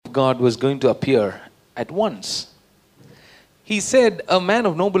of God was going to appear at once. He said, a man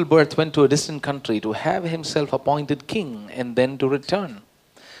of noble birth went to a distant country to have himself appointed king and then to return.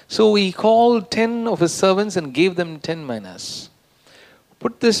 So he called 10 of his servants and gave them 10 minas.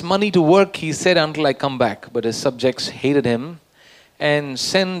 Put this money to work, he said, until I come back. But his subjects hated him and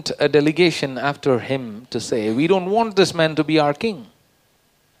sent a delegation after him to say, we don't want this man to be our king.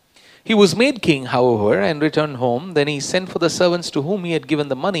 He was made king, however, and returned home. Then he sent for the servants to whom he had given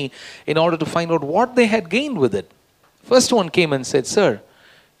the money in order to find out what they had gained with it. First one came and said, Sir,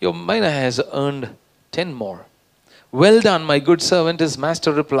 your mina has earned 10 more. Well done, my good servant, his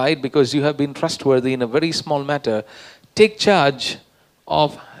master replied, because you have been trustworthy in a very small matter. Take charge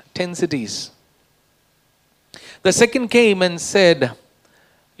of 10 cities. The second came and said,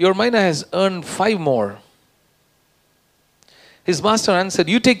 your mina has earned 5 more. His master answered,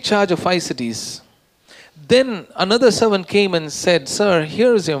 you take charge of 5 cities. Then another servant came and said, Sir,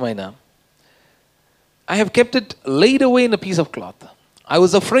 here is your mina. I have kept it laid away in a piece of cloth. I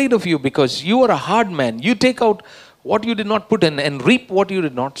was afraid of you because you are a hard man. You take out what you did not put in and reap what you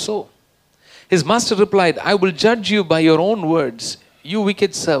did not sow. His master replied, I will judge you by your own words, you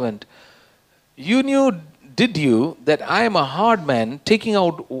wicked servant. You knew, did you, that I am a hard man, taking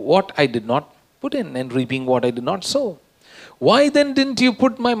out what I did not put in and reaping what I did not sow? Why then didn't you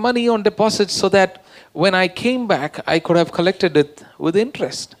put my money on deposit so that when I came back, I could have collected it with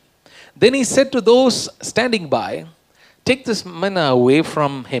interest? Then he said to those standing by, take this mina away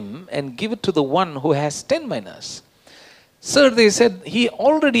from him and give it to the one who has 10 minas. Sir, they said, he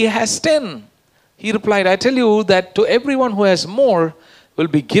already has 10. He replied, I tell you that to everyone who has more will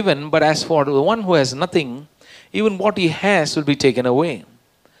be given, but as for the one who has nothing, even what he has will be taken away.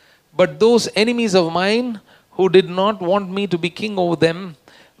 But those enemies of mine who did not want me to be king over them,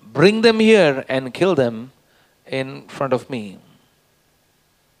 bring them here and kill them in front of me.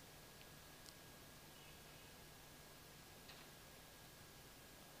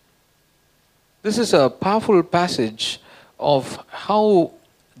 This is a powerful passage of how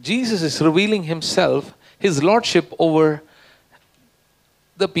Jesus is revealing himself, his lordship over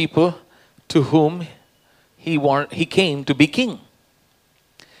the people to whom he came to be king.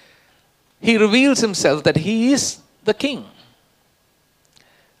 He reveals himself that he is the king.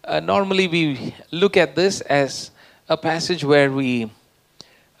 Normally we look at this as a passage where we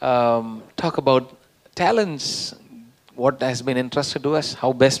talk about talents, what has been entrusted to us,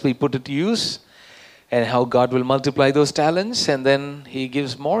 how best we put it to use, and how God will multiply those talents, and then he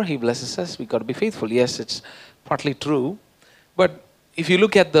gives more, he blesses us. We've got to be faithful. Yes, it's partly true. But if you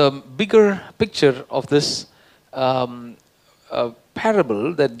look at the bigger picture of this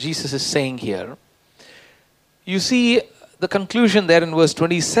parable that Jesus is saying here, you see the conclusion there in verse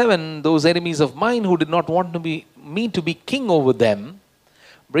 27, those enemies of mine who did not want me to be king over them,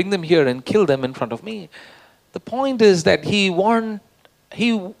 bring them here and kill them in front of me. The point is that he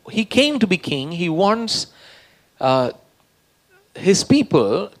came to be king. He wants his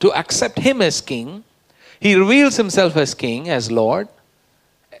people to accept him as king. He reveals himself as king, as Lord,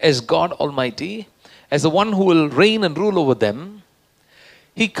 as God Almighty, as the one who will reign and rule over them.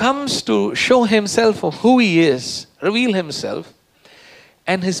 He comes to show himself of who he is, reveal himself,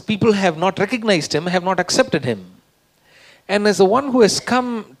 and his people have not recognized him, have not accepted him. And as the one who has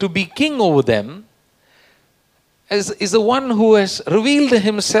come to be king over them, is the one who has revealed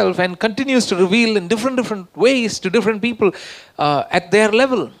himself and continues to reveal in different ways to different people at their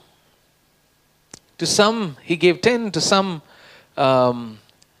level. To some, he gave 10. To some,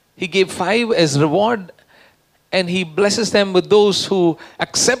 he gave 5 as reward. And he blesses them with those who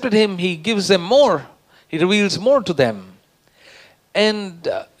accepted him. He gives them more. He reveals more to them. And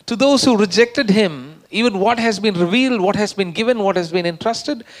to those who rejected him, even what has been revealed, what has been given, what has been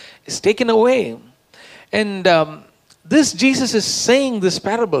entrusted is taken away. And this Jesus is saying this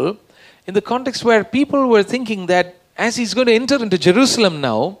parable in the context where people were thinking that as he's going to enter into Jerusalem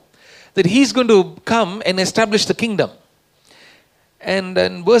now, that he's going to come and establish the kingdom. And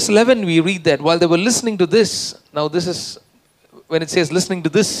in verse 11 we read that while they were listening to this, now this is, when it says listening to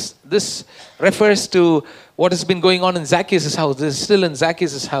this refers to what has been going on in Zacchaeus' house. This is still in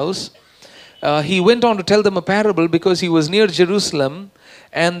Zacchaeus' house. He went on to tell them a parable because he was near Jerusalem,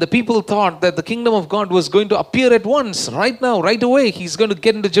 and the people thought that the kingdom of God was going to appear at once, right now, right away. He's going to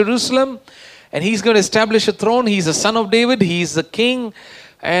get into Jerusalem and he's going to establish a throne. He's the son of David. He's the king.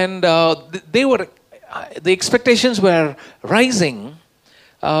 And the expectations were rising,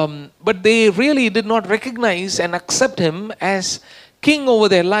 but they really did not recognize and accept him as king over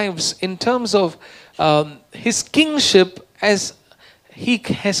their lives in terms of his kingship, as he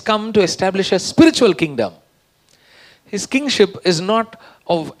has come to establish a spiritual kingdom. His kingship is not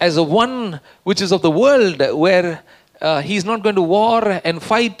as a one which is of the world, where he's not going to war and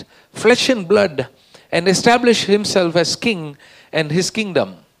fight flesh and blood and establish himself as king and his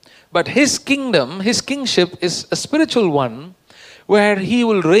kingdom. But his kingdom, his kingship is a spiritual one, where he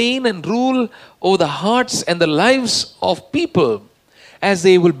will reign and rule over the hearts and the lives of people as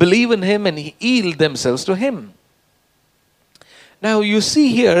they will believe in him and yield themselves to him. Now you see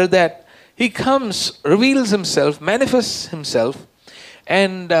here that he comes, reveals himself, manifests himself,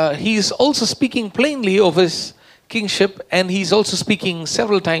 and he's also speaking plainly of his kingship, and he's also speaking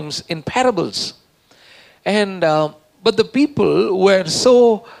several times in parables. And but the people were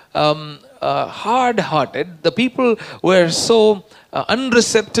so hard-hearted. The people were so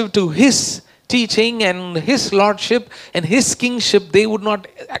unreceptive to his teaching and his lordship and his kingship. They were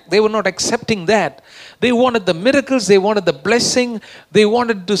not accepting that. They wanted the miracles. They wanted the blessing. They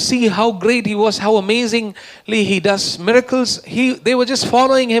wanted to see how great he was, how amazingly he does miracles. They were just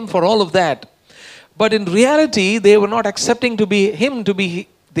following him for all of that. But in reality, they were not accepting him to be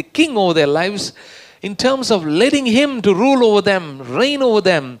the king over their lives, in terms of letting him to rule over them, reign over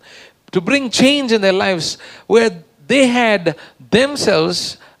them, to bring change in their lives, where they had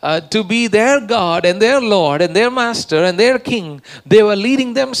themselves to be their God and their Lord and their Master and their King. They were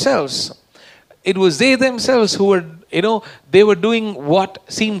leading themselves. It was they themselves who were, they were doing what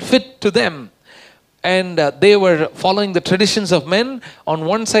seemed fit to them. And they were following the traditions of men. On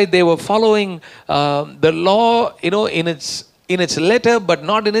one side, they were following the law, in its letter, but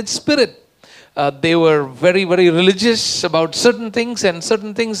not in its spirit. They were very, very religious about certain things, and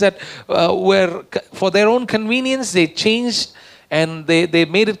certain things that were for their own convenience. They changed, and they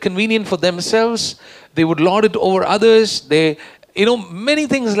made it convenient for themselves. They would lord it over others. Many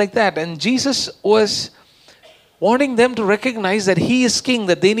things like that. And Jesus was wanting them to recognize that he is king,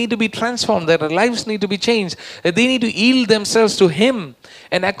 that they need to be transformed, that their lives need to be changed, that they need to yield themselves to him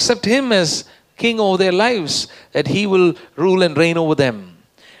and accept him as king over their lives, that he will rule and reign over them.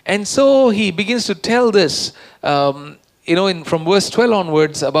 And so he begins to tell this, from verse 12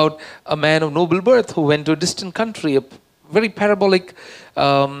 onwards, about a man of noble birth who went to a distant country, a very parabolic,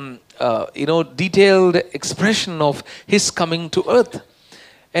 detailed expression of his coming to earth,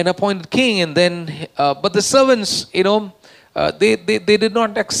 an appointed king. And then, but the servants, they did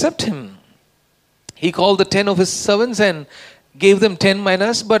not accept him. He called the 10 of his servants and gave them 10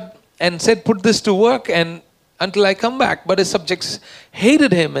 minas, and said, put this to work and until I come back. But his subjects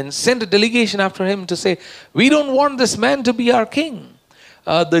hated him and sent a delegation after him to say, we don't want this man to be our king.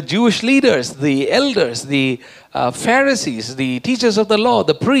 The Jewish leaders, the elders, the Pharisees, the teachers of the law,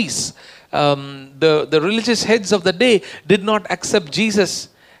 the priests, the religious heads of the day did not accept Jesus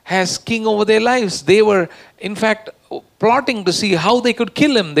as king over their lives. They were, in fact, plotting to see how they could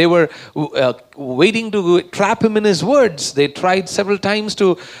kill him. They were waiting to trap him in his words. They tried several times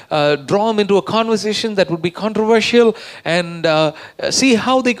to draw him into a conversation that would be controversial and see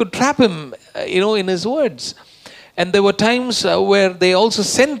how they could trap him, in his words. And there were times where they also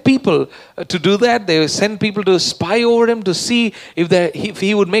sent people to do that. They sent people to spy over him to see if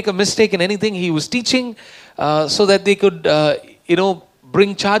he would make a mistake in anything he was teaching, so that they could,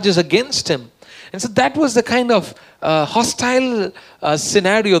 bring charges against him. And so that was the kind of hostile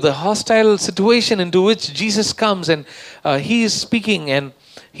scenario, the hostile situation into which Jesus comes, and he is speaking and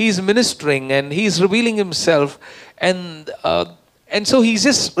he's ministering and he's revealing himself. And so he's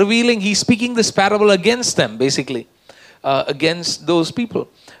just he's speaking this parable against them, basically, against those people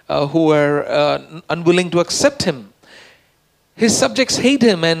who are unwilling to accept him. His subjects hate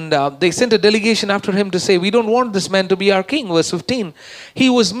him, and they sent a delegation after him to say, we don't want this man to be our king. Verse 15. He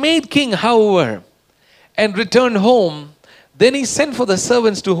was made king, however, and returned home. Then he sent for the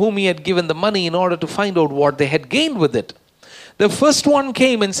servants to whom he had given the money in order to find out what they had gained with it. The first one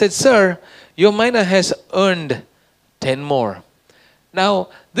came and said, sir, your mina has earned 10 more. Now,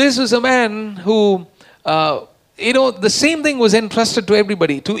 this was a man who, the same thing was entrusted to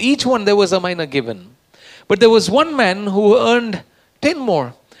everybody. To each one there was a mina given. But there was one man who earned 10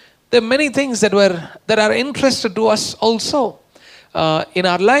 more. There are many things that are entrusted to us also in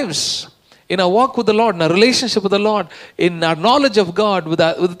our lives, in our walk with the Lord, in our relationship with the Lord, in our knowledge of God, with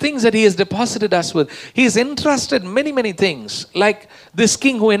the things that he has deposited us with. He has entrusted many, many things. Like this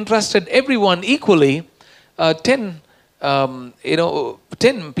king who entrusted everyone equally, 10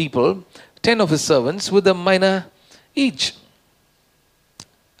 people, 10 of his servants with a mina each.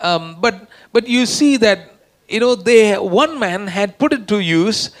 But you see that, one man had put it to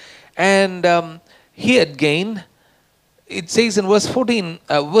use, and he had gained. It says in verse 15,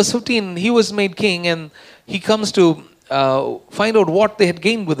 he was made king, and he comes to find out what they had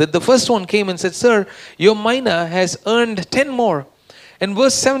gained with it. The first one came and said, sir, your mina has earned 10 more. In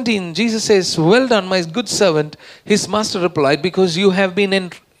verse 17, Jesus says, "Well done, my good servant." His master replied, "Because you have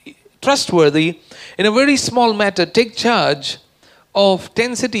been trustworthy in a very small matter, take charge of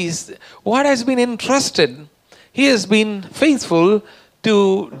 10 cities." What has been entrusted, he has been faithful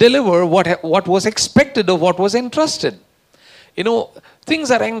to deliver what was expected of what was entrusted.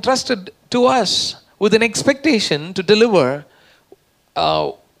 Things are entrusted to us with an expectation to deliver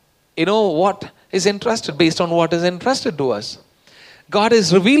what is entrusted based on what is entrusted to us. God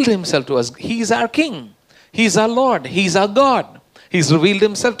has revealed himself to us. He is our King. He is our Lord. He is our God. He's revealed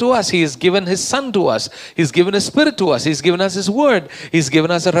himself to us. He has given his Son to us. He's given his Spirit to us. He's given us his word. He's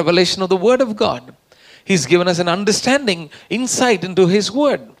given us a revelation of the word of God. He's given us an understanding, insight into his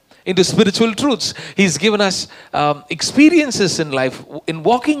word, into spiritual truths. He's given us experiences in life, in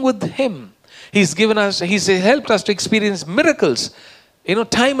walking with him. He's helped us to experience miracles.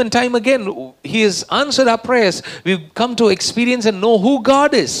 Time and time again, he has answered our prayers. We've come to experience and know who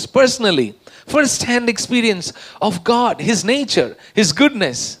God is personally. First-hand experience of God, his nature, his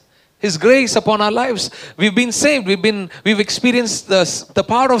goodness, his grace upon our lives. We've been saved. We've experienced the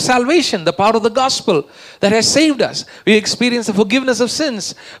power of salvation, the power of the gospel that has saved us. We've experienced the forgiveness of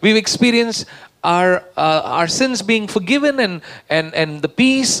sins. We've experienced our sins being forgiven and the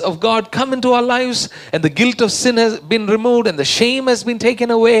peace of God come into our lives, and the guilt of sin has been removed and the shame has been taken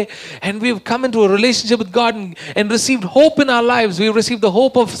away, and we've come into a relationship with God and received hope in our lives. We've received the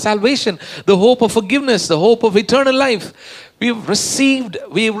hope of salvation, the hope of forgiveness, the hope of eternal life. We've received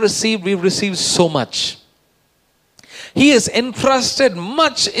so much. He has entrusted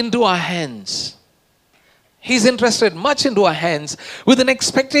much into our hands. He's entrusted much into our hands with an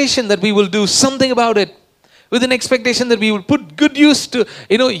expectation that we will do something about it, with an expectation that we will put good use to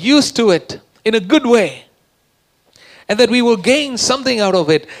it in a good way, and that we will gain something out of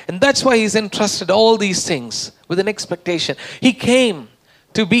it. And that's why he's entrusted all these things with an expectation. He came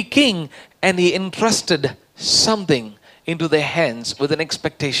to be king, and he entrusted something into their hands with an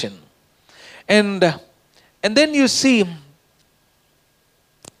expectation. And then you see,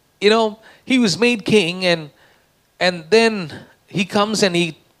 he was made king, and then he comes and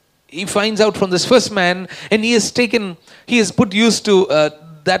he finds out from this first man, and he has put use to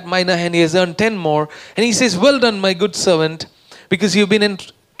that mina, and he has earned 10 more. And he says, "Well done, my good servant, because you've been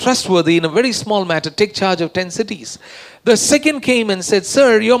trustworthy in a very small matter. Take charge of 10 cities." The second came and said,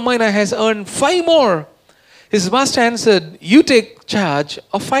 "Sir, your mina has earned 5 more." His master answered, "You take charge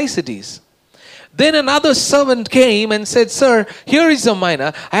of 5 cities." Then another servant came and said, "Sir, here is your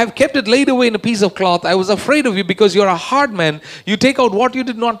mina. I have kept it laid away in a piece of cloth. I was afraid of you because you are a hard man. You take out what you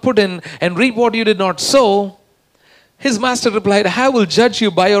did not put in and reap what you did not sow." His master replied, "I will judge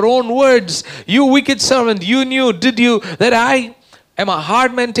you by your own words. You wicked servant, you knew, did you, that I am a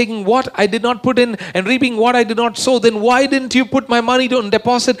hard man, taking what I did not put in and reaping what I did not sow? Then why didn't you put my money on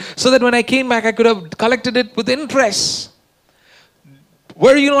deposit so that when I came back I could have collected it with interest?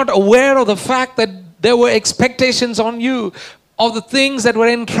 Were you not aware of the fact that there were expectations on you of the things that were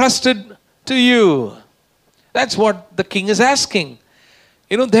entrusted to you?" That's what the king is asking.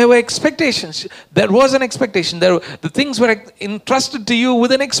 There were expectations. There was an expectation. The things were entrusted to you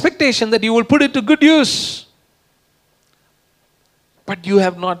with an expectation that you will put it to good use. But you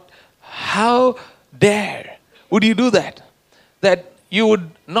have not. How dare would you do that? That you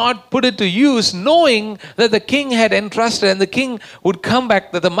would not put it to use, knowing that the king had entrusted, and the king would come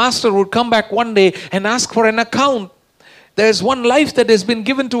back, that the master would come back one day and ask for an account. There's one life that has been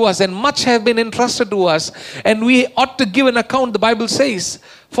given to us, and much have been entrusted to us, and we ought to give an account, the Bible says,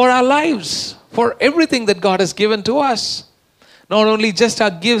 for our lives, for everything that God has given to us. Not only just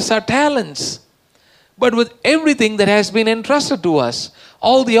our gifts, our talents, but with everything that has been entrusted to us.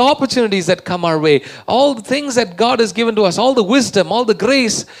 All the opportunities that come our way, all the things that God has given to us, all the wisdom, all the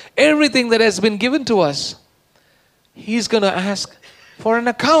grace, everything that has been given to us. He's going to ask for an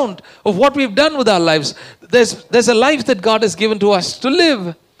account of what we've done with our lives. There's a life that God has given to us to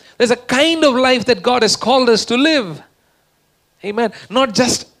live. There's a kind of life that God has called us to live. Amen. Not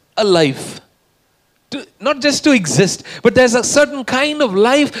just a life. Not just to exist, but there's a certain kind of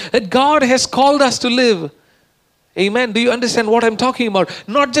life that God has called us to live. Amen. Do you understand what I'm talking about?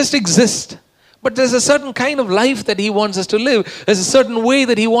 Not just exist, but there's a certain kind of life that He wants us to live. There's a certain way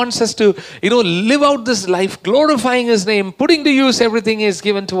that He wants us to, live out this life, glorifying His name, putting to use everything He has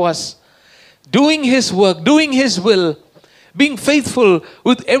given to us, doing His work, doing His will, being faithful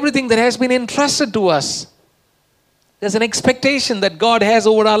with everything that has been entrusted to us. There's an expectation that God has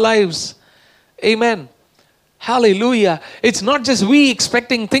over our lives. Amen. Hallelujah. It's not just we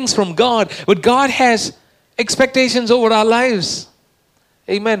expecting things from God, but God has expectations over our lives.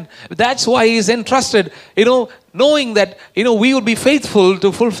 Amen. That's why He is entrusted, knowing that, we will be faithful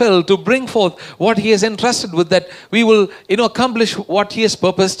to fulfill, to bring forth what He has entrusted with, that we will, accomplish what He has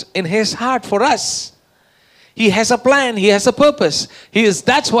purposed in His heart for us. He has a plan. He has a purpose.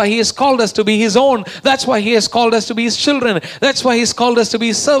 That's why He has called us to be His own. That's why He has called us to be His children. That's why He's called us to be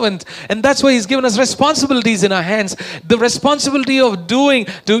His servant. And that's why He's given us responsibilities in our hands. The responsibility of doing,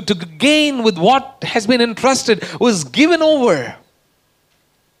 to gain with what has been entrusted was given over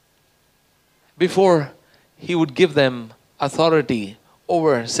before He would give them authority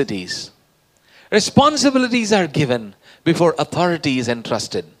over cities. Responsibilities are given before authority is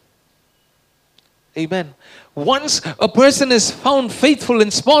entrusted. Amen. Once a person is found faithful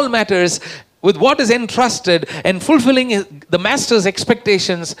in small matters with what is entrusted and fulfilling the master's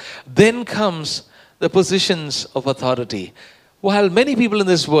expectations, then comes the positions of authority. While many people in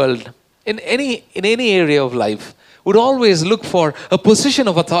this world, in any area of life, would always look for a position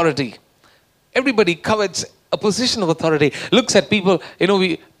of authority. Everybody covets a position of authority. Looks at people,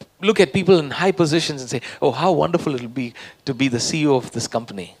 we look at people in high positions and say, oh, how wonderful it will be to be the CEO of this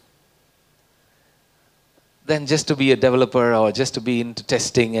company. Than just to be a developer or just to be into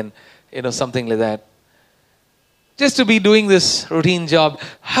testing and something like that. Just to be doing this routine job.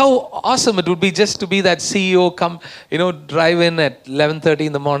 How awesome it would be just to be that CEO, come, drive in at 11:30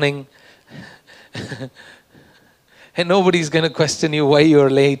 in the morning and nobody's going to question you why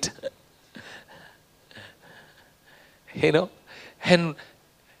you're late.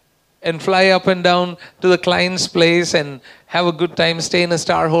 And fly up and down to the client's place and have a good time, stay in a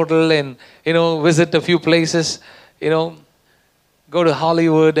star hotel and, visit a few places, go to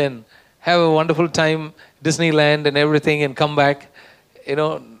Hollywood and have a wonderful time, Disneyland and everything, and come back,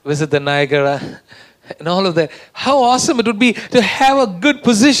 visit the Niagara and all of that. How awesome it would be to have a good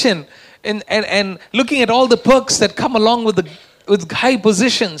position and looking at all the perks that come along with high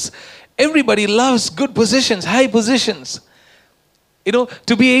positions. Everybody loves good positions, high positions.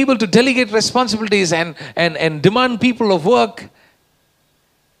 To be able to delegate responsibilities and demand people of work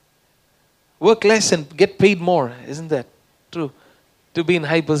less and get paid more. Isn't that true? To be in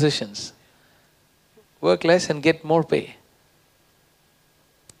high positions. Work less and get more pay.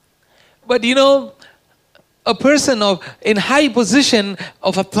 But a person in high position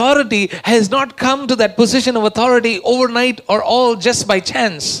of authority has not come to that position of authority overnight or all just by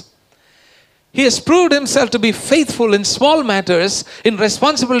chance. He has proved himself to be faithful in small matters, in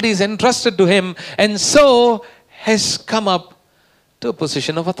responsibilities entrusted to him, and so has come up to a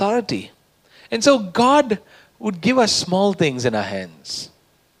position of authority. And so God would give us small things in our hands.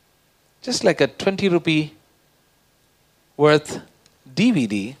 Just like a 20 rupee worth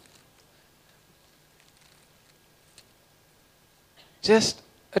DVD. Just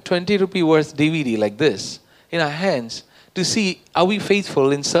a 20 rupee worth DVD like this in our hands to see, are we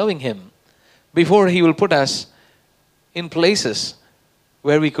faithful in serving Him? Before He will put us in places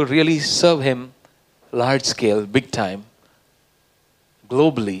where we could really serve Him large scale, big time,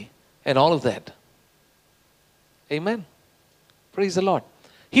 globally, and all of that. Amen. Praise the Lord.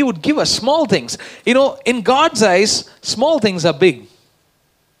 He would give us small things. In God's eyes, small things are big.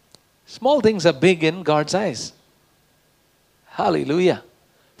 Small things are big in God's eyes. Hallelujah.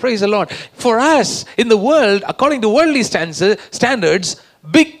 Praise the Lord. For us, in the world, according to worldly standards,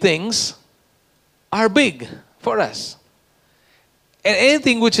 big things are big for us. And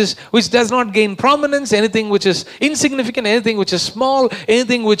anything which does not gain prominence, anything which is insignificant, anything which is small,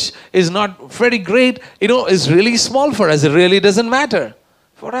 anything which is not very great, is really small for us. It really doesn't matter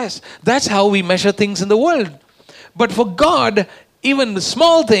for us. That's how we measure things in the world. But for God, even the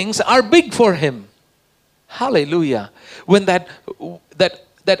small things are big for Him. Hallelujah. When that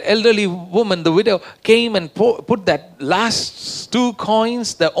elderly woman, the widow, came and put that last 2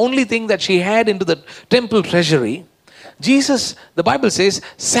 coins, the only thing that she had, into the temple treasury, Jesus, the Bible says,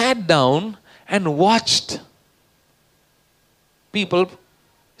 sat down and watched people.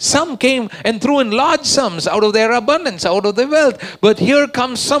 Some came and threw in large sums out of their abundance, out of their wealth. But here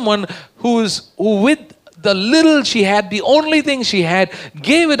comes someone who with the little she had, the only thing she had,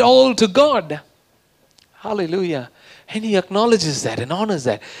 gave it all to God. Hallelujah. And He acknowledges that and honors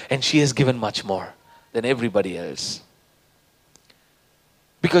that. And she has given much more than everybody else.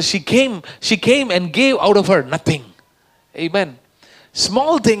 Because she came and gave out of her nothing. Amen.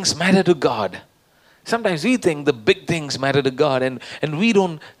 Small things matter to God. Sometimes we think the big things matter to God, and we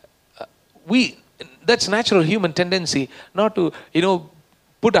don't. That's natural human tendency not to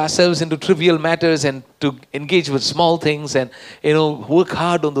put ourselves into trivial matters and to engage with small things and work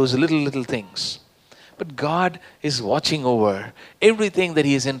hard on those little things. But God is watching over everything that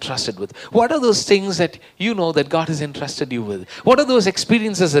He is entrusted with. What are those things that you know that God has entrusted you with? What are those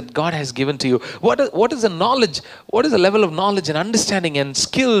experiences that God has given to you? What is the knowledge? What is the level of knowledge and understanding and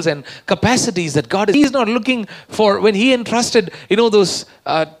skills and capacities that God is? He is not looking for, when He entrusted, those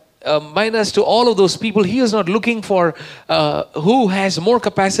minus to all of those people, He is not looking for who has more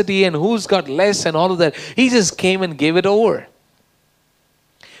capacity and who's got less and all of that. He just came and gave it over.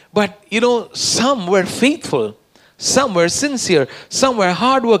 But, some were faithful, some were sincere, some were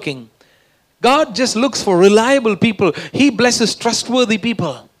hardworking. God just looks for reliable people. He blesses trustworthy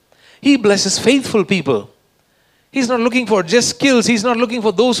people. He blesses faithful people. He's not looking for just skills. He's not looking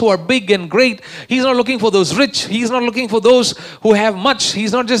for those who are big and great. He's not looking for those rich. He's not looking for those who have much.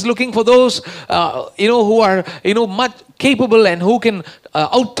 He's not just looking for those, who are, much capable and who can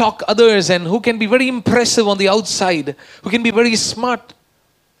out-talk others and who can be very impressive on the outside, who can be very smart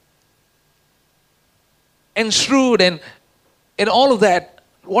and shrewd and all of that,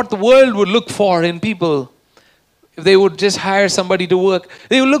 what the world would look for in people. If they would just hire somebody to work,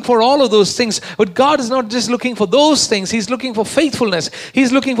 they would look for all of those things. But God is not just looking for those things. He's looking for faithfulness.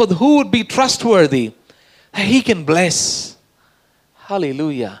 He's looking for who would be trustworthy, that He can bless.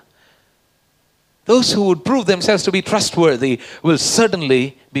 Hallelujah. Those who would prove themselves to be trustworthy will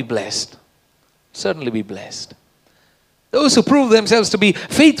certainly be blessed. Certainly be blessed. Those who prove themselves to be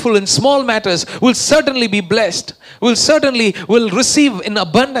faithful in small matters will certainly be blessed. Will receive in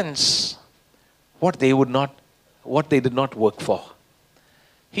abundance what they did not work for.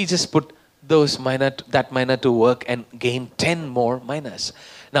 He just put that minor to work and gained 10 more minors.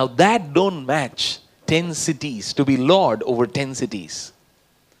 Now that don't match 10 cities, to be Lord over 10 cities.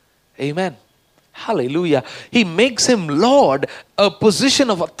 Amen. Hallelujah. He makes him Lord, a position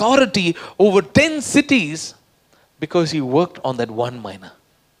of authority over 10 cities, because he worked on that one minor.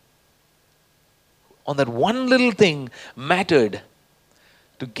 On that one little thing mattered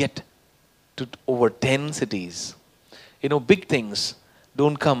to get to over 10 cities. Big things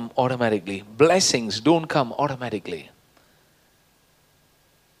don't come automatically. Blessings don't come automatically.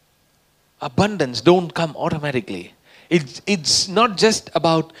 Abundance don't come automatically. It's not just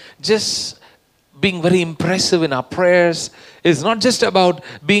about just being very impressive in our prayers. It's not just about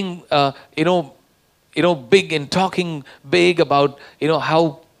being, big and talking big about,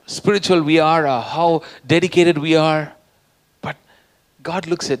 how spiritual we are or how dedicated we are. But God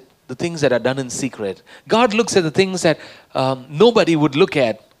looks at the things that are done in secret. God looks at the things that nobody would look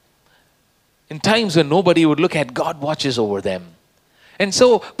at. In times when nobody would look at, God watches over them. And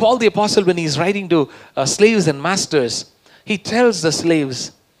so Paul the Apostle, when he's writing to slaves and masters, he tells the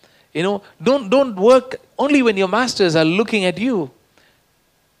slaves, don't work only when your masters are looking at you.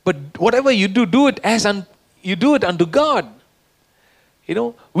 But whatever you do it you do it unto God.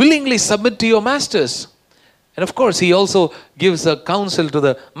 Willingly submit to your masters. And of course, he also gives a counsel to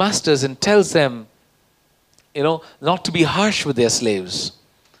the masters and tells them, not to be harsh with their slaves.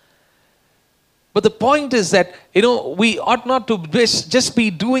 But the point is that, we ought not to just be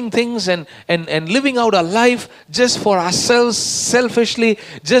doing things and living out our life just for ourselves, selfishly,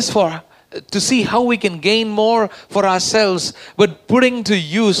 just to see how we can gain more for ourselves, but putting to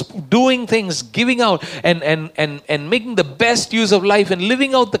use, doing things, giving out and making the best use of life and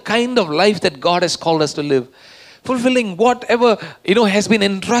living out the kind of life that God has called us to live. Fulfilling whatever has been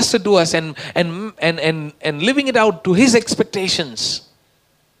entrusted to us and living it out to His expectations.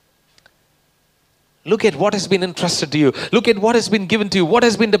 Look at what has been entrusted to you. Look at what has been given to you. What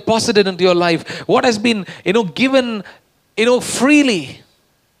has been deposited into your life. What has been given freely.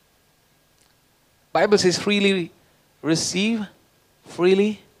 Bible says freely receive,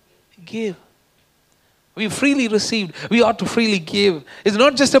 freely give. We freely received. We ought to freely give. It's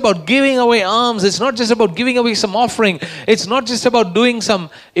not just about giving away alms. It's not just about giving away some offering. It's not just about doing some,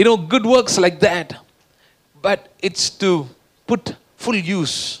 good works like that. But it's to put full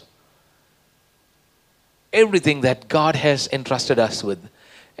use everything that God has entrusted us with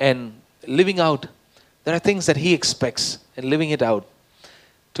and living out. There are things that He expects and living it out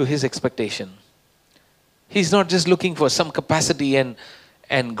to His expectation. He's not just looking for some capacity and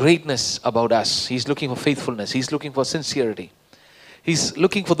greatness about us. He's looking for faithfulness. He's looking for sincerity. He's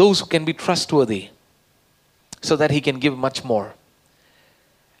looking for those who can be trustworthy so that He can give much more.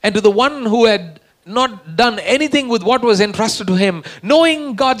 And to the one who had not done anything with what was entrusted to him,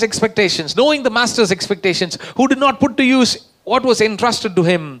 knowing God's expectations, knowing the master's expectations, who did not put to use what was entrusted to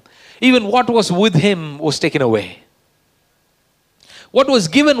him, even what was with him was taken away. What was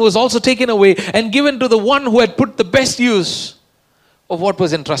given was also taken away and given to the one who had put the best use of what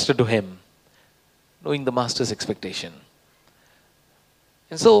was entrusted to him, knowing the master's expectation.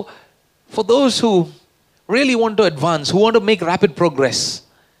 And so, for those who really want to advance, who want to make rapid progress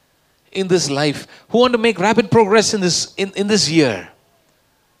in this life, who want to make rapid progress in this year.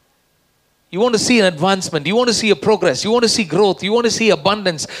 You want to see an advancement. You want to see a progress. You want to see growth. You want to see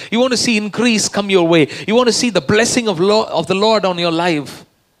abundance. You want to see increase come your way. You want to see the blessing of the Lord on your life.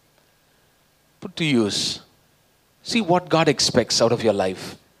 Put to use. See what God expects out of your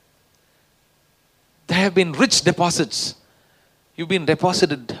life. There have been rich deposits. You've been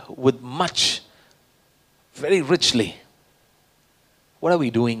deposited with much, very richly. What are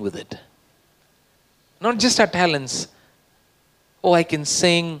we doing with it? Not just our talents. Oh, I can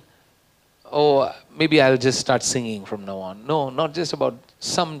sing. Oh, maybe I'll just start singing from now on. No, not just about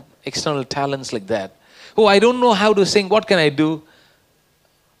some external talents like that. Oh, I don't know how to sing. What can I do?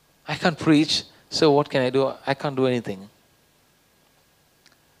 I can't preach. So what can I do? I can't do anything.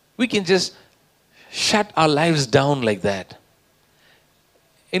 We can just shut our lives down like that.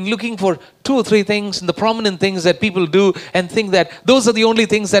 In looking for 2 or 3 things, and the prominent things that people do, and think that those are the only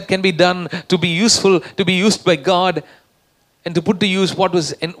things that can be done to be useful, to be used by God, and to put to use what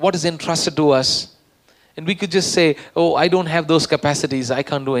is entrusted to us. And we could just say, oh, I don't have those capacities. I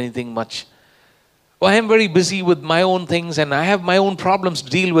can't do anything much. Oh, I am very busy with my own things, and I have my own problems to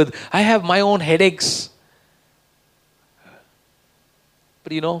deal with. I have my own headaches.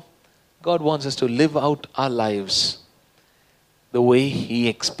 But God wants us to live out our lives the way He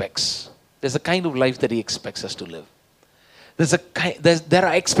expects. There's a kind of life that He expects us to live. There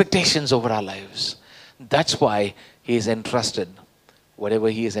are expectations over our lives. That's why He is entrusted whatever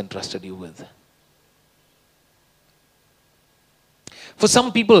He has entrusted you with. For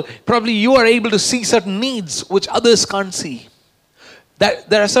some people, probably you are able to see certain needs which others can't see. That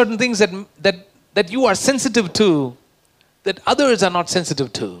there are certain things that you are sensitive to that others are not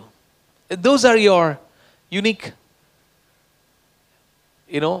sensitive to. Those are your unique,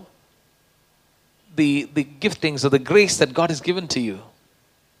 the giftings or the grace that God has given to you.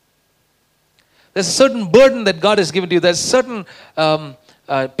 There's a certain burden that God has given to you. There's a certain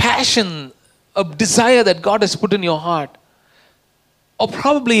passion, a desire that God has put in your heart. Or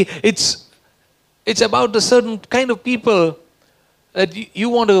probably it's about a certain kind of people that you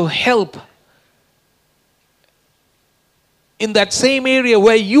want to help in that same area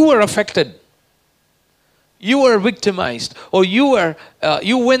where you were affected. You were victimized, or you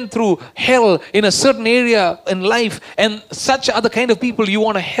went through hell in a certain area in life, and such are the kind of people you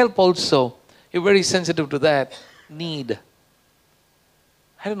want to help also. You're very sensitive to that need.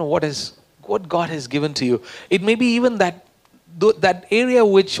 I don't know what God has given to you. It may be even that area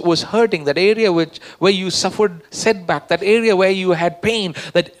which was hurting, that area where you suffered setback, that area where you had pain,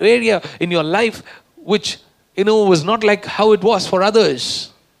 that area in your life which was not like how it was for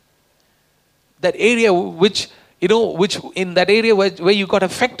others. That area which in that area where you got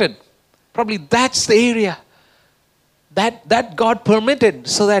affected, probably that's the area that God permitted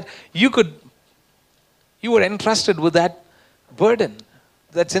so that you were entrusted with that burden,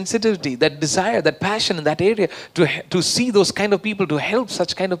 that sensitivity, that desire, that passion in that area to see those kind of people, to help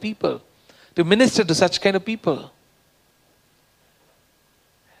such kind of people, to minister to such kind of people.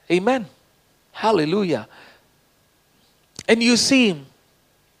 Amen. Hallelujah. And you see,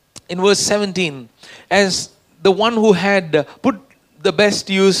 in verse 17, as the one who had put the best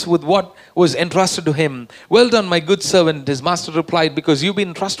use with what was entrusted to him. Well done, my good servant, his master replied, because you've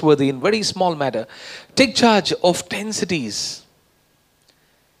been trustworthy in very small matter. Take charge of 10 cities.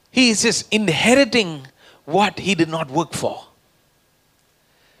 He is just inheriting what he did not work for.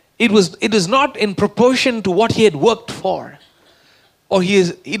 It is not in proportion to what he had worked for.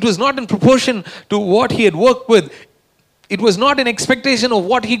 It was not in proportion to what he had worked with. It was not in expectation of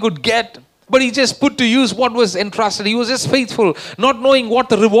what he could get. But he just put to use what was entrusted. He was just faithful, not knowing what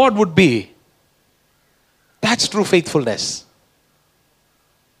the reward would be. That's true faithfulness.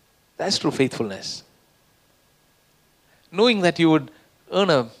 That's true faithfulness. Knowing that you would earn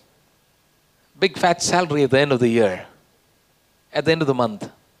a big fat salary at the end of the year, at the end of the month,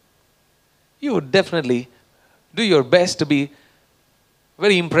 you would definitely do your best to be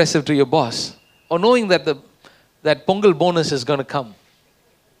very impressive to your boss. Or knowing that that Pongal bonus is going to come.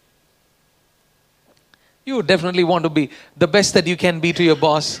 You would definitely want to be the best that you can be to your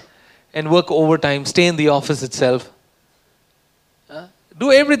boss and work overtime, stay in the office itself.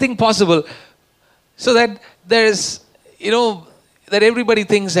 Do everything possible so that there's, that everybody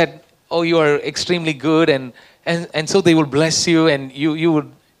thinks that, oh, you are extremely good and so they will bless you and you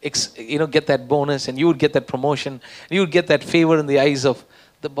would, get that bonus and you would get that promotion. You would get that favor in the eyes of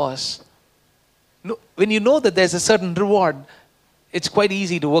the boss. No, when you know that there's a certain reward, it's quite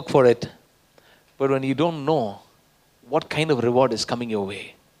easy to work for it. But when you don't know what kind of reward is coming your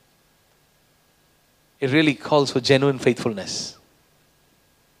way, It really calls for genuine faithfulness.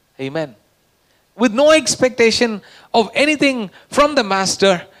 Amen. With no expectation of anything from the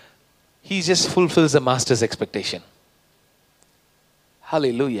master, he just fulfills the master's expectation.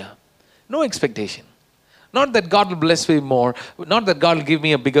 Hallelujah. No expectation. Not that God will bless me more. Not that God will give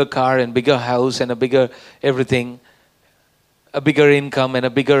me a bigger car and bigger house and a bigger everything. A bigger income and a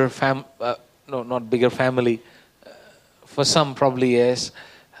bigger no, not bigger family. For some probably yes.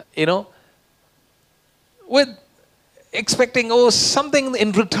 With expecting, something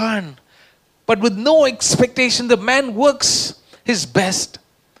in return. But with no expectation, the man works his best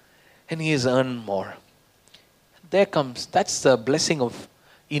and he has earned more. That's the blessing of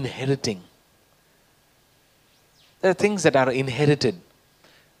inheriting. There are things that are inherited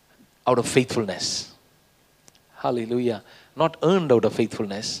out of faithfulness. Hallelujah. Not earned out of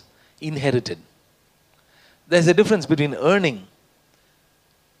faithfulness, inherited. There's a difference between earning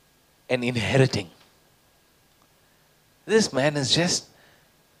and inheriting. This man has just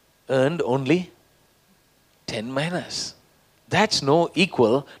earned only 10 minas. That's no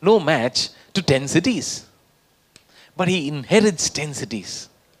match to 10 cities. But he inherits 10 cities.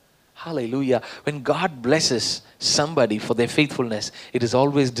 Hallelujah. When God blesses somebody for their faithfulness, it is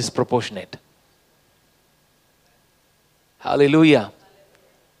always disproportionate. Hallelujah.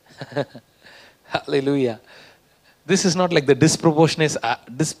 Hallelujah. This is not like the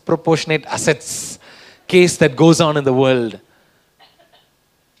disproportionate assets case that goes on in the world.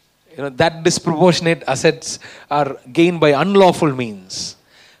 That disproportionate assets are gained by unlawful means.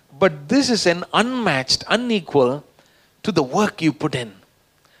 But this is an unmatched, unequal to the work you put in.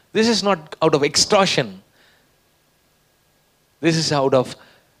 This is not out of extortion. This is out of,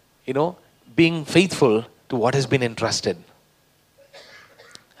 being faithful to what has been entrusted.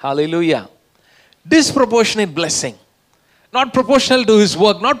 Hallelujah. Disproportionate blessing. Not proportional to his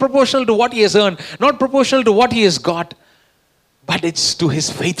work, not proportional to what he has earned, not proportional to what he has got, but it's to his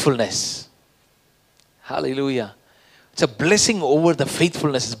faithfulness. Hallelujah. It's a blessing over the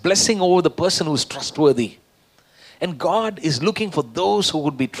faithfulness. It's a blessing over the person who is trustworthy. And God is looking for those who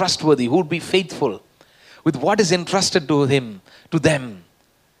would be trustworthy, who would be faithful with what is entrusted to him, to them,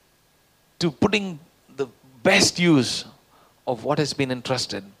 to putting the best use of what has been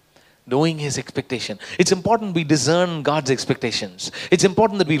entrusted, knowing his expectation. It's important we discern God's expectations. It's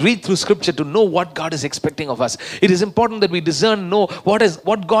important that we read through scripture to know what God is expecting of us. It is important that we know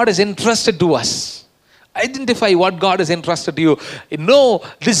what God has entrusted to us. Identify what God has entrusted to you.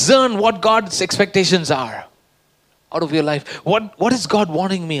 Discern what God's expectations are out of your life. What is God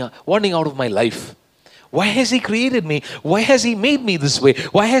wanting out of my life? Why has he created me? Why has he made me this way?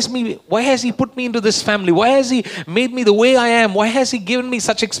 Why has he put me into this family? Why has he made me the way I am? Why has he given me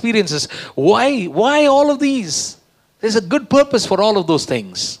such experiences? Why all of these? There's a good purpose for all of those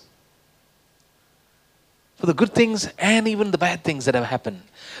things. For the good things and even the bad things that have happened.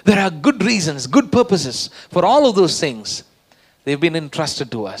 There are good reasons, good purposes for all of those things. They've been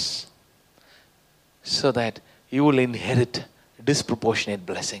entrusted to us so that you will inherit disproportionate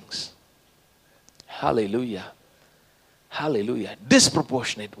blessings. Hallelujah. Hallelujah.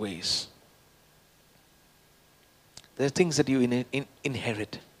 Disproportionate ways. There are things that you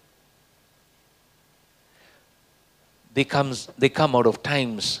inherit. They come out of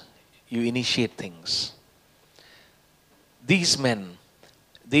times you initiate things. These men,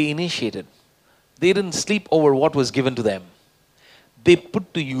 they initiated. They didn't sleep over what was given to them. They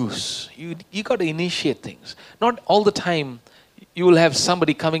put to use. You got to initiate things. Not all the time you will have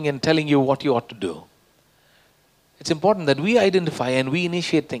somebody coming and telling you what you ought to do. It's important that we identify and we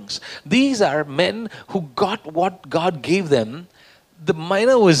initiate things. These are men who got what God gave them. The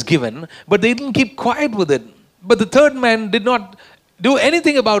mina was given, but they didn't keep quiet with it. But the third man did not do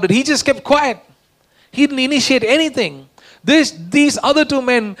anything about it. He just kept quiet. He didn't initiate anything. These other two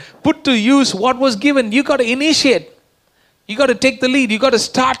men put to use what was given. You got to initiate. You got to take the lead. You got to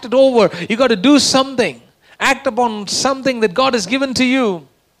start it over. You got to do something. Act upon something that God has given to you.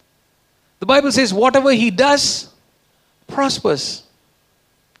 The Bible says whatever he does prospers.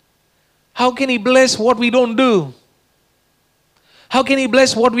 How can he bless what we don't do? How can he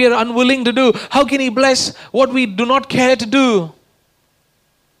bless what we are unwilling to do? How can he bless what we do not care to do?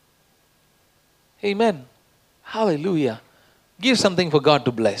 Amen. Hallelujah. Give something for God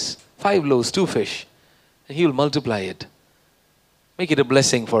to bless. 5 loaves, 2 fish. And he will multiply it. Make it a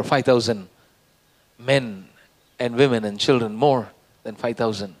blessing for 5,000 men and women and children, more than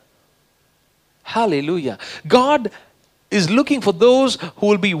 5,000. Hallelujah. God is looking for those who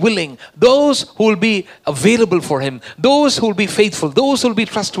will be willing, those who will be available for Him, those who will be faithful, those who will be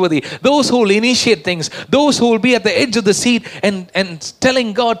trustworthy, those who will initiate things, those who will be at the edge of the seat and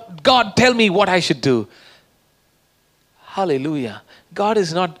telling God, God, tell me what I should do. Hallelujah. God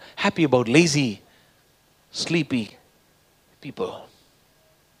is not happy about lazy, sleepy people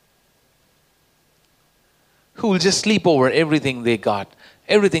who will just sleep over everything they got.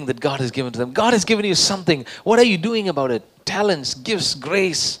 Everything that God has given to them. God has given you something. What are you doing about it? Talents, gifts,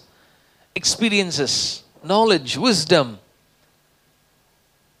 grace, experiences, knowledge, wisdom.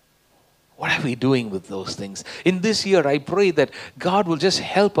 What are we doing with those things? In this year, I pray that God will just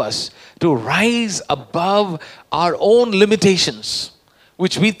help us to rise above our own limitations,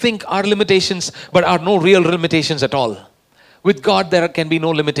 which we think are limitations, but are no real limitations at all. With God, there can be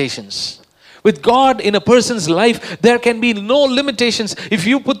no limitations. With God in a person's life, there can be no limitations. If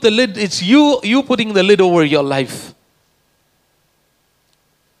you put the lid, it's you putting the lid over your life.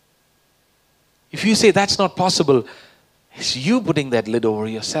 If you say that's not possible, it's you putting that lid over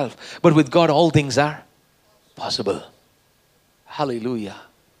yourself. But with God, all things are possible. Hallelujah.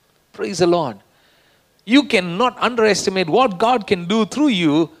 Praise the Lord. You cannot underestimate what God can do through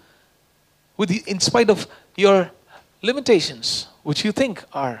you in spite of your limitations, which you think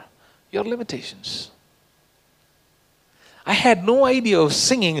are your limitations. I had no idea of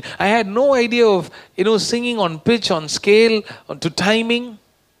singing. I had no idea of, singing on pitch, on scale, to timing,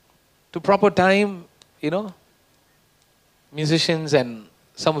 to proper time, Musicians and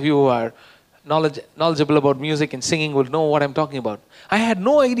some of you who are knowledgeable about music and singing will know what I'm talking about. I had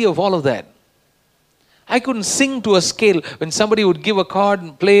no idea of all of that. I couldn't sing to a scale. When somebody would give a chord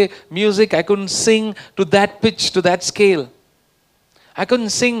and play music, I couldn't sing to that pitch, to that scale. I couldn't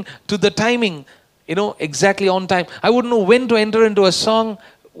sing to the timing, exactly on time. I wouldn't know when to enter into a song,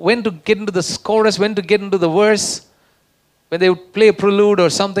 when to get into the chorus, when to get into the verse, when they would play a prelude or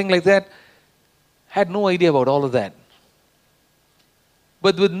something like that. I had no idea about all of that.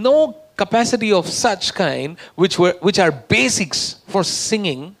 But with no capacity of such kind, which are basics for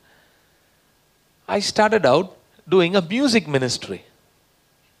singing, I started out doing a music ministry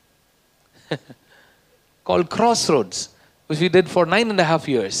called Crossroads, which we did for 9.5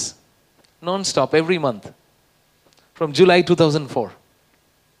 years, non-stop, every month, from July 2004.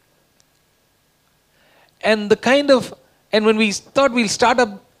 And when we thought we'll start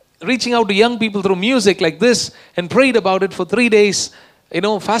up reaching out to young people through music like this, and prayed about it for 3 days,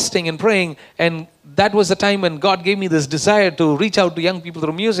 fasting and praying, and that was the time when God gave me this desire to reach out to young people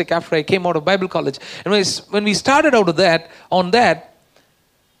through music after I came out of Bible college. And when we started out of that, and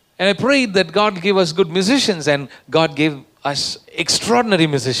I prayed that God give us good musicians, and God gave us extraordinary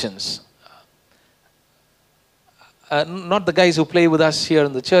musicians. Not the guys who play with us here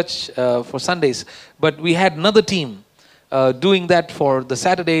in the church for Sundays, but we had another team doing that for the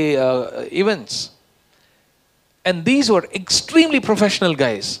Saturday events. And these were extremely professional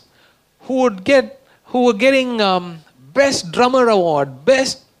guys who were getting Best Drummer Award,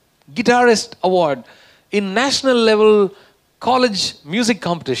 Best Guitarist Award in national level college music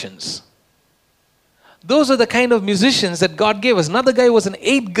competitions. Those are the kind of musicians that God gave us. Another guy was an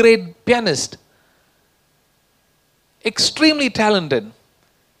 8th grade pianist. Extremely talented.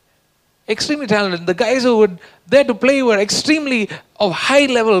 Extremely talented. The guys who were there to play were extremely of high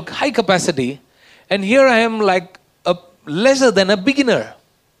level, high capacity. And here I am like lesser than a beginner.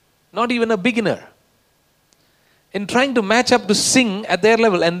 Not even a beginner. In trying to match up to sing at their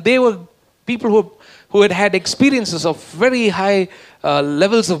level. And they were people who had experiences of very high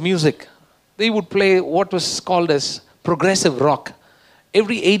levels of music. They would play what was called as progressive rock.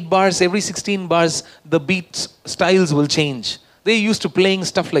 Every 8 bars, every 16 bars, the beat styles will change. They used to playing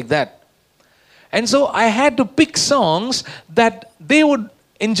stuff like that. And so I had to pick songs that they would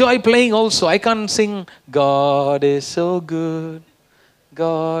enjoy playing also. I can't sing, God is so good,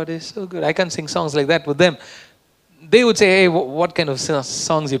 God is so good. I can't sing songs like that with them. They would say, hey, what kind of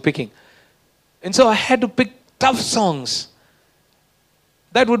songs are you picking? And so I had to pick tough songs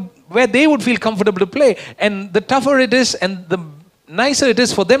where they would feel comfortable to play. And the tougher it is and the nicer it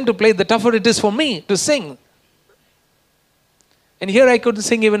is for them to play, the tougher it is for me to sing. And here I couldn't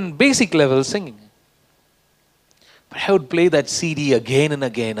sing even basic level singing. But I would play that CD again and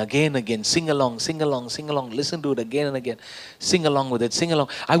again, sing along, listen to it again and again, sing along with it, sing along.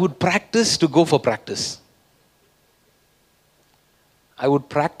 I would practice to go for practice. I would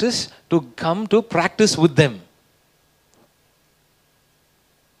practice to come to practice with them.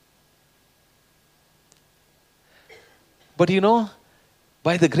 But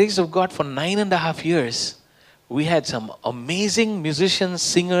by the grace of God, for 9.5 years, we had some amazing musicians,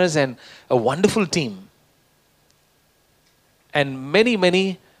 singers, and a wonderful team. And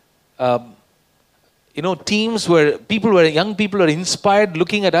many teams where young people were inspired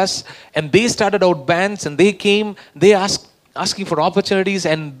looking at us, and they started out bands, and they came, they asking for opportunities,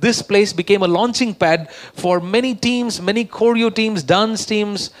 and this place became a launching pad for many teams, many choreo teams, dance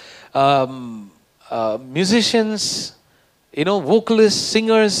teams, musicians, vocalists,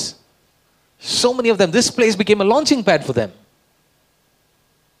 singers, so many of them. This place became a launching pad for them.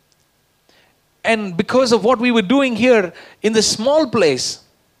 And because of what we were doing here in this small place,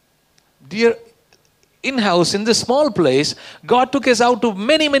 dear, in-house, in this small place, God took us out to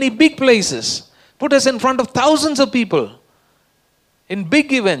many big places, put us in front of thousands of people in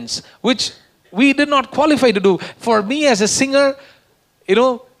big events, which we did not qualify to do. For me as a singer,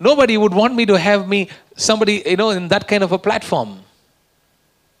 nobody would want me to have somebody, in that kind of a platform.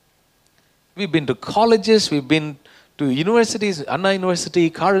 We've been to colleges, we've been to universities, Anna University,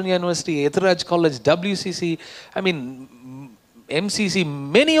 Karunya University, Etharaj College, WCC, MCC,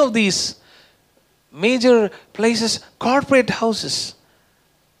 many of these major places, corporate houses.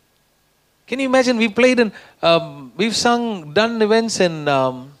 Can you imagine? We played in, we've done events in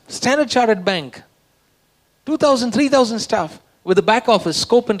Standard Chartered Bank, 2,000, 3,000 staff with the back office,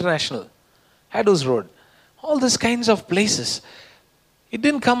 Scope International, Haddowes Road, all these kinds of places. It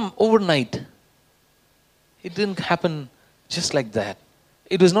didn't come overnight. It didn't happen just like that.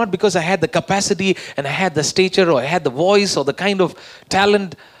 It was not because I had the capacity and I had the stature or I had the voice or the kind of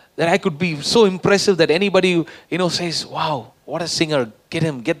talent that I could be so impressive that anybody, says, wow, what a singer,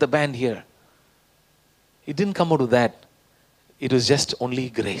 get the band here. It didn't come out of that. It was just only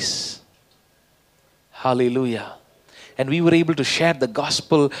grace. Hallelujah. And we were able to share the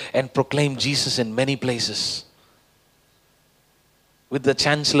gospel and proclaim Jesus in many places. With the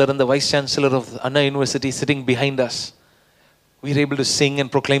chancellor and the vice chancellor of Anna University sitting behind us, we were able to sing and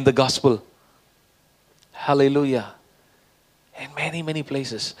proclaim the gospel. Hallelujah. In many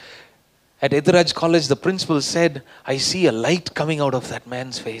places. At Etharaj College, the principal said, I see a light coming out of that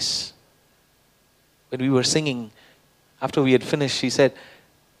man's face. When we were singing, after we had finished, she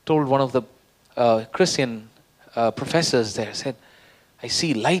told one of the Christian professors there, said, I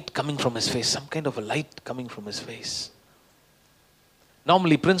see light coming from his face, some kind of a light coming from his face.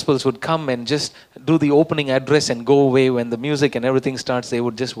 Normally, principals would come and just do the opening address and go away. When the music and everything starts, they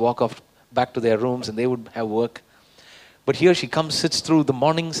would just walk off back to their rooms and they would have work. But here she comes, sits through the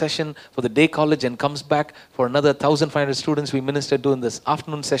morning session for the day college and comes back for another 1,500 students we ministered to in this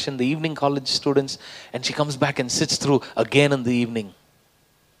afternoon session, the evening college students, and she comes back and sits through again in the evening.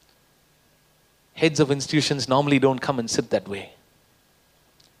 Heads of institutions normally don't come and sit that way.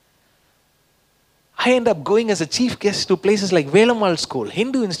 I end up going as a chief guest to places like Velamal School,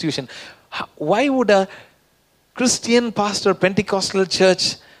 Hindu institution. Why would a Christian pastor, Pentecostal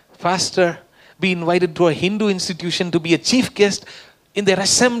church pastor be invited to a Hindu institution to be a chief guest in their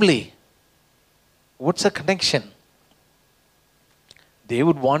assembly? What's the connection? They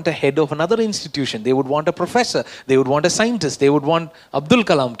would want a head of another institution. They would want a professor. They would want a scientist. They would want Abdul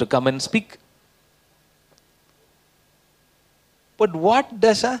Kalam to come and speak. But what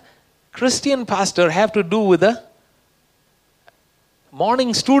does a Christian pastor have to do with a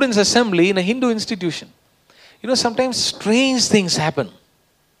morning students' assembly in a Hindu institution? Sometimes strange things happen.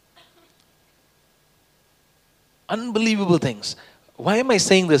 Unbelievable things. Why am I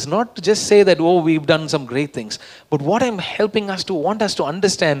saying this? Not to just say that, we've done some great things. But what I'm want us to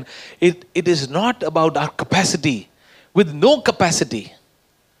understand, it is not about our capacity. With no capacity,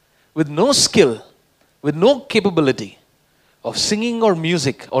 with no skill, with no capability of singing or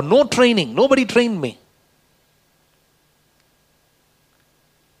music or no training. Nobody trained me.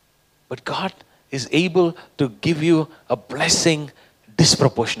 But God is able to give you a blessing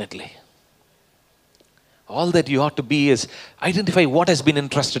disproportionately. All that you ought to be is identify what has been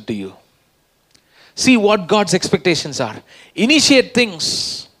entrusted to you. See what God's expectations are. Initiate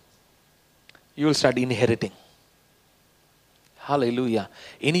things. You will start inheriting. Hallelujah.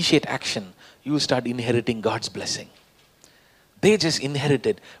 Initiate action. You will start inheriting God's blessing. They just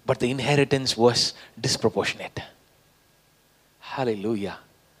inherited, but the inheritance was disproportionate. Hallelujah.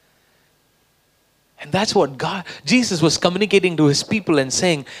 And that's what Jesus was communicating to his people and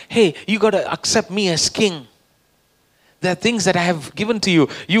saying, hey, you got to accept me as king. There are things that I have given to you.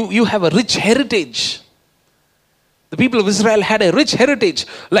 You have a rich heritage. The people of Israel had a rich heritage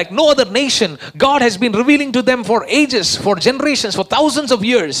like no other nation. God has been revealing to them for ages, for generations, for thousands of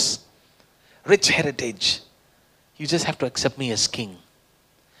years. Rich heritage. You just have to accept me as king.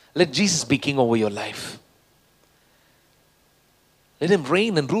 Let Jesus be king over your life. Let him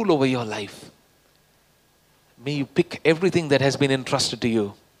reign and rule over your life. May you pick everything that has been entrusted to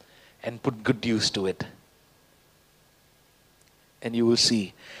you and put good use to it. and you will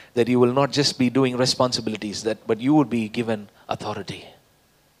see that you will not just be doing responsibilities, but you will be given authority.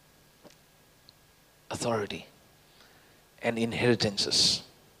 Authority and inheritances.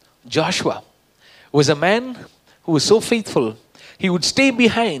 Joshua was a man who was so faithful, he would stay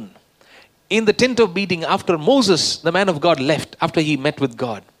behind in the tent of meeting after Moses, the man of God, left, after he met with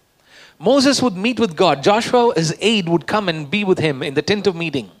God. Moses would meet with God. Joshua, his aide, would come and be with him in the tent of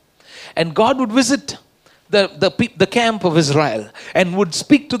meeting. And God would visit the camp of Israel and would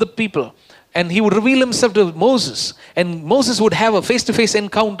speak to the people. And he would reveal himself to Moses. And Moses would have a face-to-face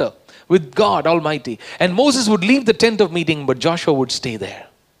encounter with God Almighty. And Moses would leave the tent of meeting, but Joshua would stay there.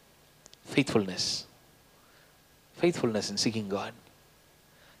 Faithfulness. Faithfulness in seeking God.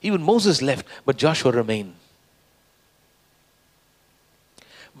 Even Moses left, but Joshua remained.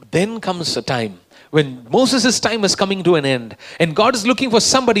 Then comes a time when Moses' time is coming to an end, and God is looking for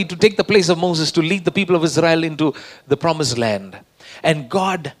somebody to take the place of Moses to lead the people of Israel into the promised land. And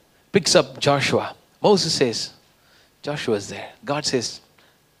God picks up Joshua. Moses says, Joshua is there. God says,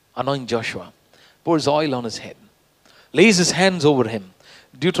 anoint Joshua. Pours oil on his head. Lays his hands over him.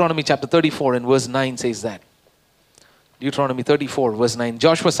 Deuteronomy chapter 34 and verse 9 says that. Deuteronomy 34 verse 9.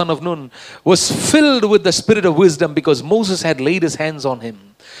 Joshua son of Nun was filled with the spirit of wisdom because Moses had laid his hands on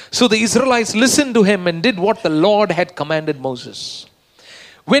him. So the Israelites listened to him and did what the Lord had commanded Moses.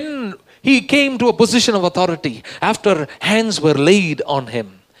 When he came to a position of authority, after hands were laid on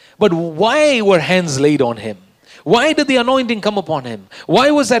him. But why were hands laid on him? Why did the anointing come upon him?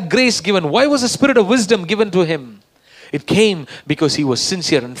 Why was that grace given? Why was the spirit of wisdom given to him? It came because he was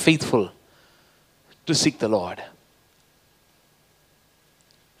sincere and faithful to seek the Lord.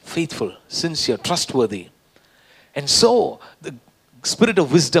 Faithful, sincere, trustworthy. And so the spirit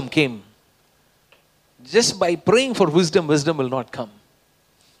of wisdom came. Just by praying for wisdom, wisdom will not come.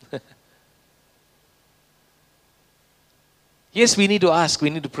 Yes, we need to ask, we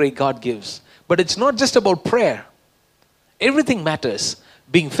need to pray, God gives. But it's not just about prayer. Everything matters.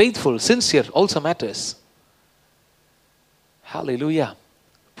 Being faithful, sincere also matters. Hallelujah.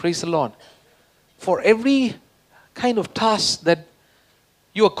 Praise the Lord. For every kind of task that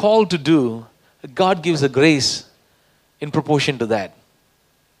you are called to do, God gives a grace in proportion to that.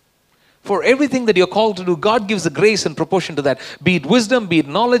 For everything that you're called to do, God gives a grace in proportion to that. Be it wisdom, be it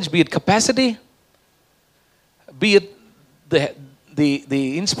knowledge, be it capacity, be it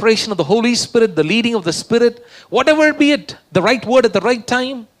the inspiration of the Holy Spirit, the leading of the Spirit, whatever be it, the right word at the right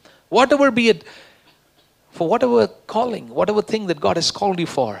time, whatever be it, for whatever calling, whatever thing that God has called you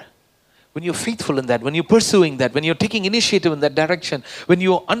for. When you're faithful in that, when you're pursuing that, when you're taking initiative in that direction, when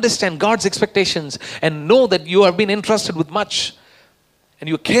you understand God's expectations and know that you have been entrusted with much, and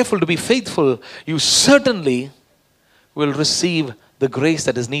you're careful to be faithful, you certainly will receive the grace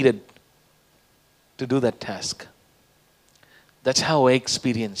that is needed to do that task. That's how I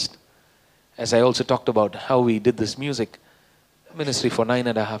experienced, as I also talked about how we did this music ministry for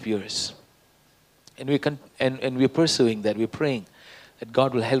 9.5 years. And we're pursuing that, we're praying that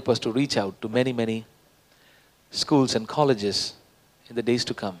God will help us to reach out to many, many schools and colleges in the days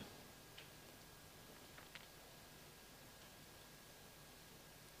to come.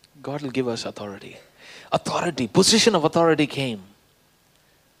 God will give us authority. Authority, position of authority came.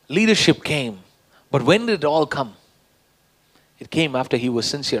 Leadership came. But when did it all come? It came after he was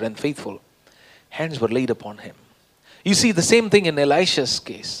sincere and faithful. Hands were laid upon him. You see the same thing in Elisha's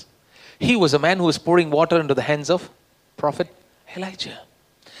case. He was a man who was pouring water into the hands of prophet Elijah.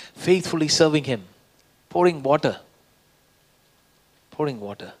 Faithfully serving him. Pouring water. Pouring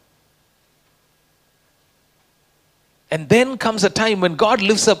water. And then comes a time when God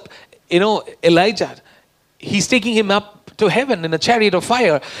lifts up, Elijah. He's taking him up to heaven in a chariot of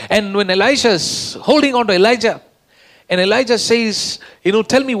fire. And when Elisha's holding on to Elijah, and Elijah says,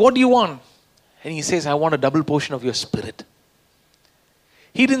 tell me, what do you want? And he says, I want a double portion of your spirit.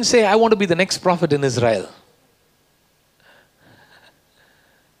 He didn't say, I want to be the next prophet in Israel.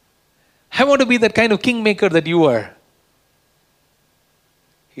 I want to be that kind of kingmaker that you are.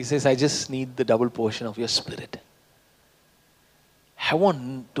 He says, I just need the double portion of your spirit. I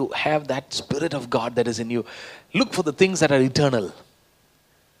want to have that Spirit of God that is in you. Look for the things that are eternal.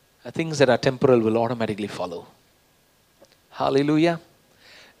 The things that are temporal will automatically follow. Hallelujah.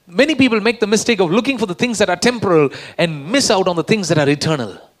 Many people make the mistake of looking for the things that are temporal and miss out on the things that are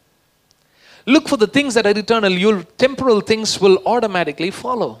eternal. Look for the things that are eternal. Your temporal things will automatically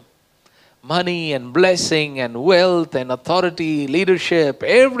follow. Money and blessing and wealth and authority, leadership,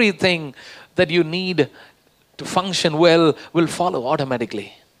 everything that you need to function well will follow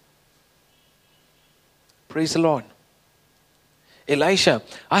automatically. Praise the Lord. Elisha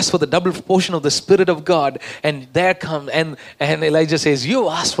asked for the double portion of the Spirit of God, and there comes, and Elijah says, you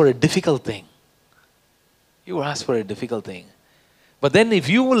asked for a difficult thing. You asked for a difficult thing. But then if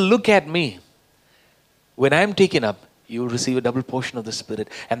you will look at me, when I am taken up, you will receive a double portion of the Spirit.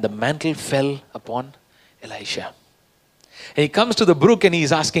 And the mantle fell upon Elisha. And he comes to the brook and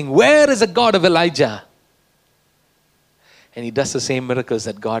he's asking, where is the God of Elijah? And he does the same miracles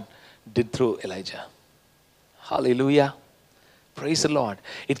that God did through Elijah. Hallelujah. Praise the Lord.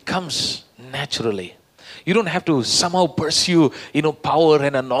 It comes naturally. You don't have to somehow pursue, power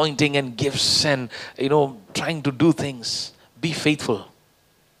and anointing and gifts and, trying to do things. Be faithful.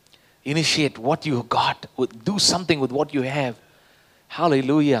 Initiate what you got. Do something with what you have.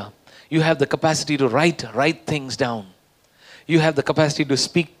 Hallelujah. You have the capacity to write things down. You have the capacity to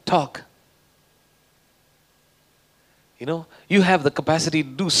speak, talk. You have the capacity to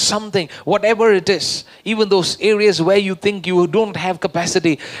do something, whatever it is. Even those areas where you think you don't have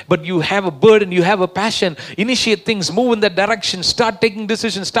capacity, but you have a burden, you have a passion. Initiate things, move in that direction, start taking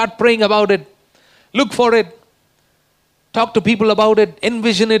decisions, start praying about it. Look for it. Talk to people about it,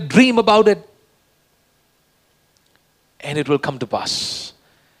 envision it, dream about it. And it will come to pass.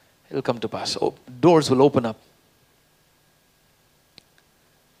 It will come to pass. Doors will open up.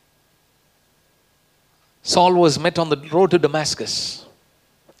 Saul was met on the road to Damascus.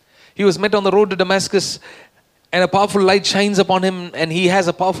 He was met on the road to Damascus, and a powerful light shines upon him, and he has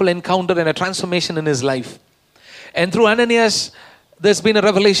a powerful encounter and a transformation in his life. And through Ananias, there's been a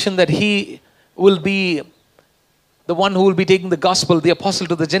revelation that he will be the one who will be taking the gospel, the apostle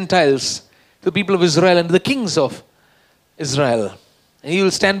to the Gentiles, to the people of Israel and the kings of Israel. And he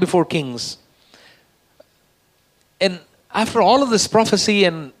will stand before kings. And after all of this prophecy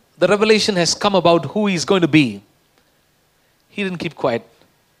and the revelation has come about who he's going to be, he didn't keep quiet.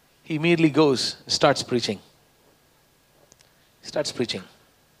 He immediately goes and starts preaching. He starts preaching.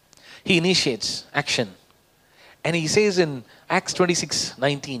 He initiates action. And he says in Acts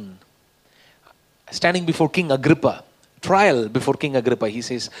 26:19, standing before King Agrippa, trial before King Agrippa, he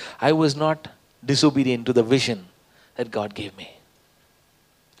says, I was not disobedient to the vision that God gave me.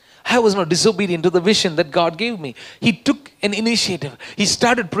 I was not disobedient to the vision that God gave me. He took an initiative. He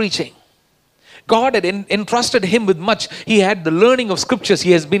started preaching. God had entrusted him with much. He had the learning of scriptures.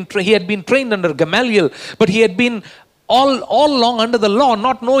 He had been trained under Gamaliel, but he had been all along under the law,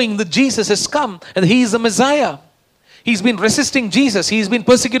 not knowing that Jesus has come and he is the Messiah. He's been resisting Jesus. He's been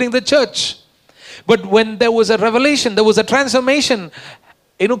persecuting the church. But when there was a revelation, there was a transformation,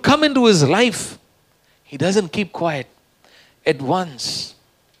 come into his life, he doesn't keep quiet. At once,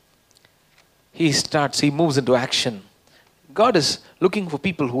 he moves into action. God is looking for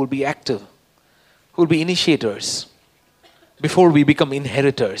people who will be active, who will be initiators before we become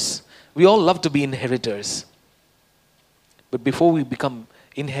inheritors. We all love to be inheritors. But before we become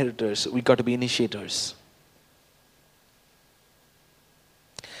inheritors, we got to be initiators.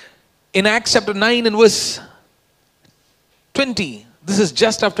 In Acts chapter 9 and verse 20, this is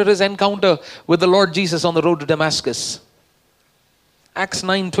just after his encounter with the Lord Jesus on the road to Damascus. Acts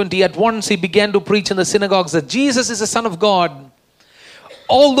 9:20, at once he began to preach in the synagogues that Jesus is the Son of God.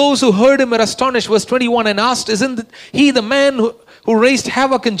 All those who heard him were astonished. Verse 21, and asked, isn't he the man who raised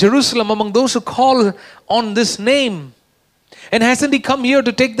havoc in Jerusalem among those who call on this name? And hasn't he come here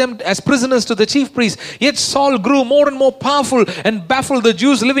to take them as prisoners to the chief priests? Yet Saul grew more and more powerful and baffled the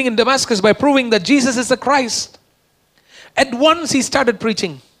Jews living in Damascus by proving that Jesus is the Christ. At once he started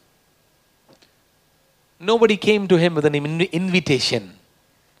preaching. Nobody came to him with an invitation.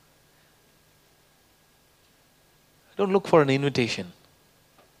 Don't look for an invitation.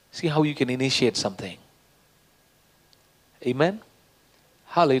 See how you can initiate something. Amen?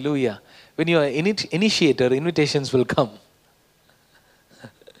 Hallelujah. When you are an initiator, invitations will come.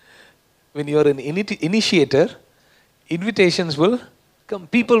 When you are an initiator, invitations will come.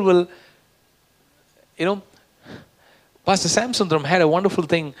 People will, Pastor Sam Sundaram had a wonderful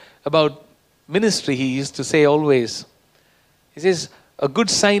thing about ministry. He used to say always, he says, a good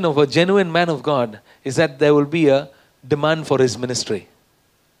sign of a genuine man of God is that there will be a demand for his ministry.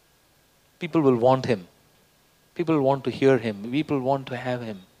 People will want him. People want to hear him. People want to have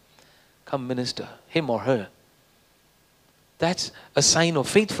him come minister, him or her. That's a sign of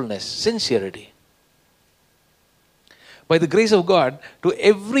faithfulness, sincerity. By the grace of God, to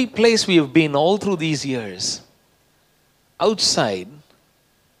every place we have been all through these years, outside,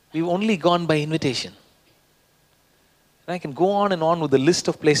 we've only gone by invitation. And I can go on and on with the list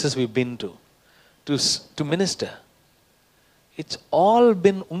of places we've been to minister. It's all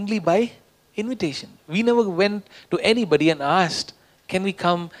been only by invitation. We never went to anybody and asked, can we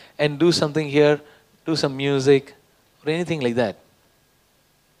come and do something here, do some music, or anything like that.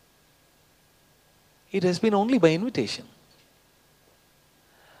 It has been only by invitation.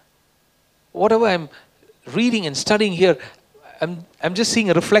 Whatever I'm reading and studying here, I'm just seeing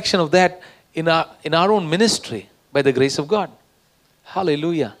a reflection of that in our own ministry by the grace of God.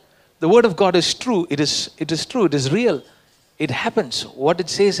 Hallelujah. The word of God is true. It is true. It is real. It happens. What it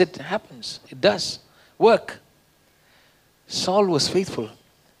says, it happens. It does work. Saul was faithful.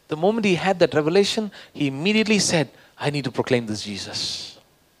 The moment he had that revelation, he immediately said, I need to proclaim this Jesus.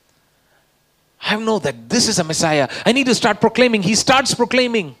 I know that this is a Messiah. I need to start proclaiming. He starts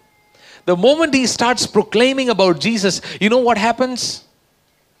proclaiming. The moment he starts proclaiming about Jesus, you know what happens?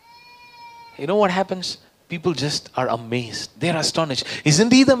 You know what happens? People just are amazed. They're astonished.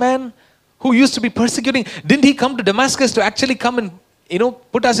 Isn't he the man who used to be persecuting? Didn't he come to Damascus to actually come and,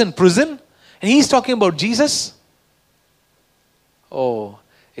 put us in prison? And he's talking about Jesus? Oh,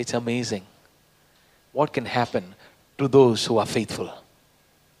 it's amazing what can happen to those who are faithful.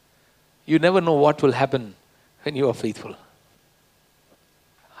 You never know what will happen when you are faithful.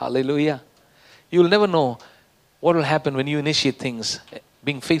 Hallelujah. You'll never know what will happen when you initiate things,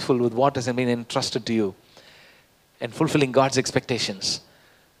 being faithful with what has been entrusted to you and fulfilling God's expectations.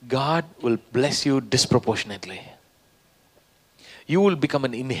 God will bless you disproportionately. You will become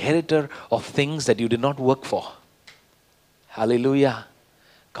an inheritor of things that you did not work for. Hallelujah.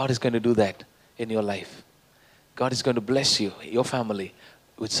 God is going to do that in your life. God is going to bless you, your family,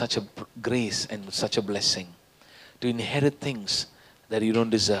 with such a grace and with such a blessing. To inherit things that you don't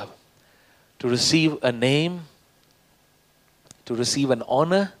deserve. To receive a name, to receive an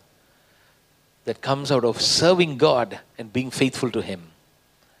honor that comes out of serving God and being faithful to Him.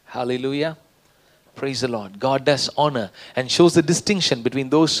 Hallelujah. Praise the Lord. God does honor and shows the distinction between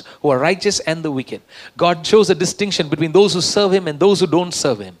those who are righteous and the wicked. God shows a distinction between those who serve Him and those who don't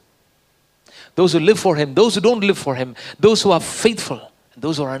serve Him. Those who live for Him, those who don't live for Him, those who are faithful, and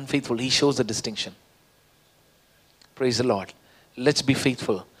those who are unfaithful. He shows the distinction. Praise the Lord. Let's be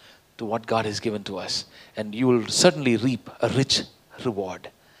faithful to what God has given to us, and you will certainly reap a rich reward.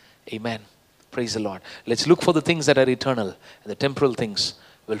 Amen. Praise the Lord. Let's look for the things that are eternal, and the temporal things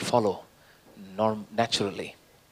will follow naturally.